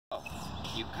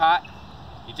you caught,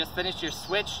 you just finished your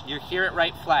switch, you're here at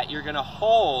right flat. You're gonna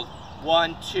hold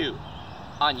 1, 2.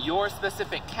 On your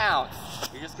specific counts,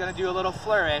 you're just gonna do a little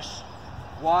flourish.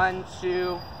 1,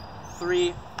 2,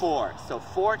 3, 4. So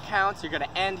 4 counts, you're gonna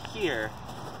end here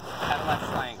at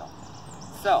left shlangle.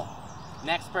 So,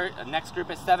 next group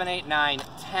is 7, 8, 9,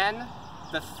 10.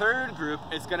 The third group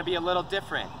is gonna be a little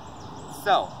different.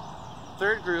 So,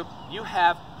 third group, you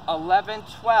have 11,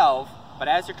 12, but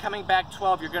as you're coming back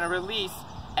 12, you're gonna release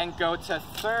and go to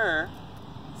third.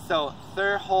 So,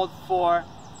 third, hold 4,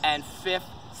 and fifth,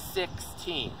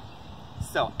 16.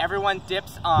 So, everyone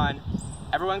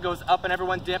goes up and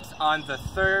everyone dips on the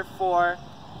third, 4,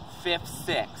 fifth,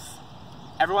 6.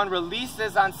 Everyone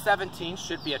releases on 17,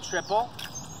 should be a triple.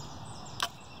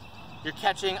 You're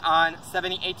catching on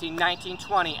 17, 18, 19,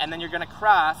 20, and then you're gonna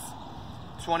cross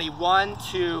 21,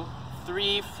 2,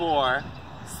 3, 4,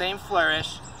 same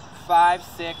flourish, 5,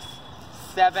 6,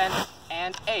 7,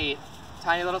 and 8,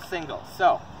 tiny little single.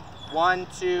 So, 1,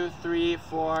 2, 3,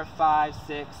 4, 5,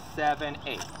 6, 7,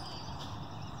 8.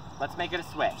 Let's make it a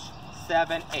switch.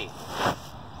 7, 8.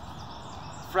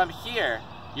 From here,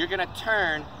 you're gonna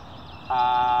turn,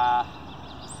 left.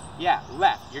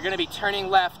 You're gonna be turning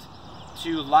left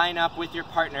to line up with your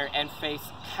partner and face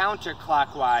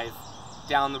counterclockwise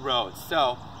down the road.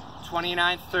 So,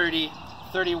 29, 30,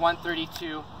 31,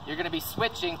 32, you're gonna be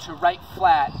switching to right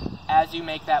flat as you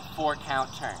make that 4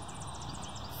 count turn.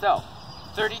 So,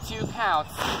 32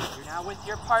 counts, you're now with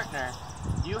your partner.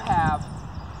 You have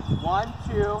 1,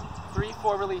 2, 3,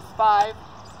 4, release 5,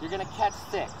 you're gonna catch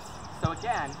 6. So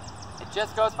again, it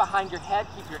just goes behind your head,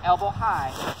 keep your elbow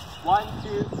high. 1,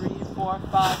 2, 3, 4,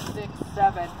 5, 6,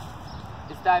 7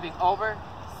 is diving over.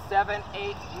 7,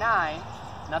 8, 9,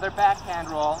 another backhand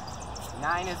roll.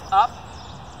 9 is up.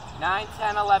 9,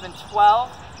 10, 11,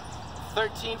 12,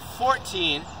 13,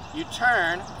 14, you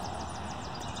turn,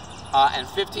 and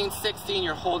 15, 16,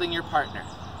 you're holding your partner.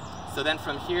 So then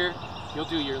from here, you'll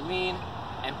do your lean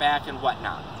and back and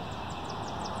whatnot.